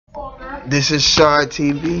This is Shard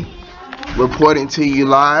TV reporting to you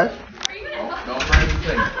live.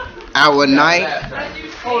 Our night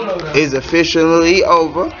is officially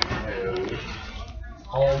over,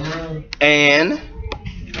 and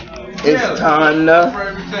it's time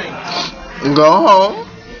to go home.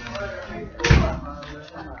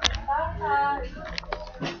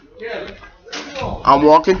 I'm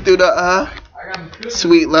walking through the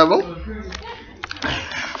suite level.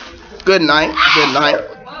 Good night. Good night.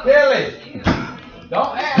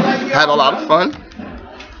 Had a lot of fun.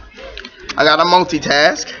 I got to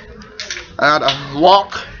multitask. I got to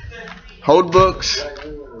walk, hold books,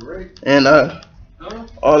 and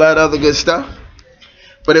all that other good stuff.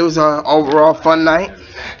 But it was an overall fun night.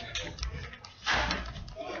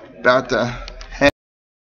 About to head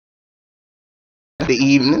the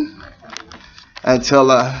evening until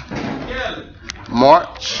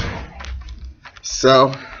March.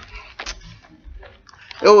 So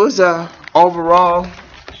it was overall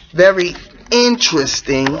very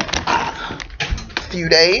interesting few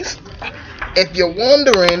days. If you're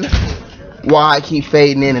wondering why I keep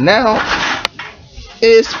fading in and out,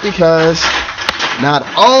 it's because not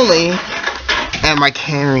only am I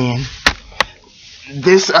carrying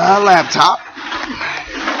this laptop,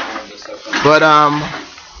 but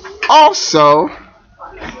also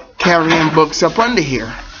carrying books up under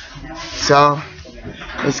here, so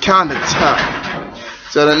it's kind of tough.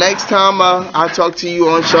 So the next time I talk to you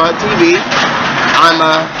on Shard TV, I'm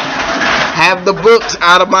have the books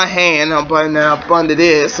out of my hand. I'm putting up under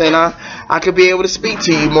this, and I could be able to speak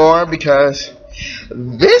to you more, because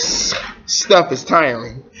this stuff is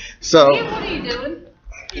tiring. So what are you doing?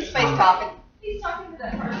 He's face talking. He's talking to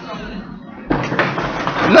that person.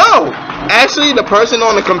 No, actually, the person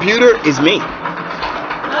on the computer is me. You're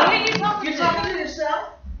talking to yourself?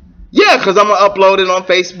 Yeah, because I'm going to upload it on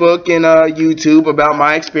Facebook and YouTube about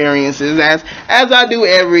my experiences, as I do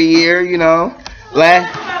every year, you know.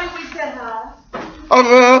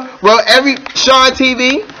 Well, every Shard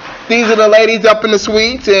TV, these are the ladies up in the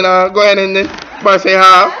suites, and go ahead and say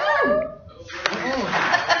hi.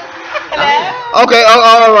 Hello. Okay,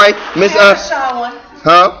 all right. Miss, we have a shy one.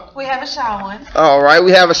 Huh? We have a shy one. All right,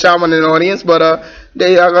 we have a shy one in the audience, but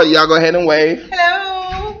y'all go ahead and wave.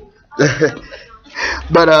 Hello.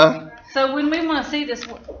 But so when we want to see this,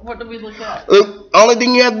 what do we look up? Only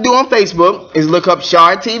thing you have to do on Facebook is look up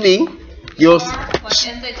Shard TV. You'll Like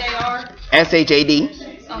SHAR? SHAD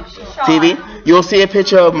Oh, sure. TV. You'll see a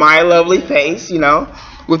picture of my lovely face, you know,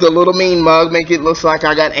 with a little mean mug, make it look like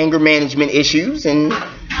I got anger management issues, and you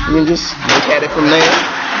can just look at it from there.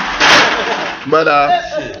 But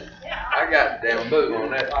I got damn boot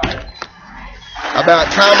on that.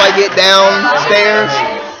 about time I get downstairs,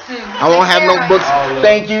 I won't have no books.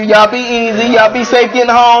 Thank you. Y'all be easy. Y'all be safe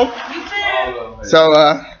getting home. So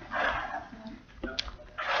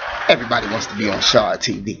everybody wants to be on Shard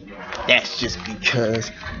TV. That's just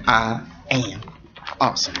because I am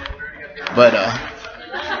awesome. But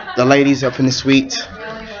the ladies up in the suite,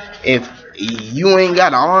 if you ain't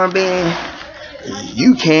got an armband,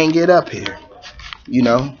 you can't get up here. You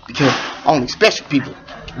know, because only special people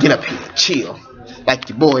get up here and chill, like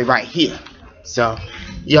your boy right here. So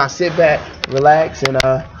y'all sit back, relax, and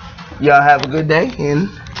y'all have a good day. And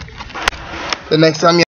the next time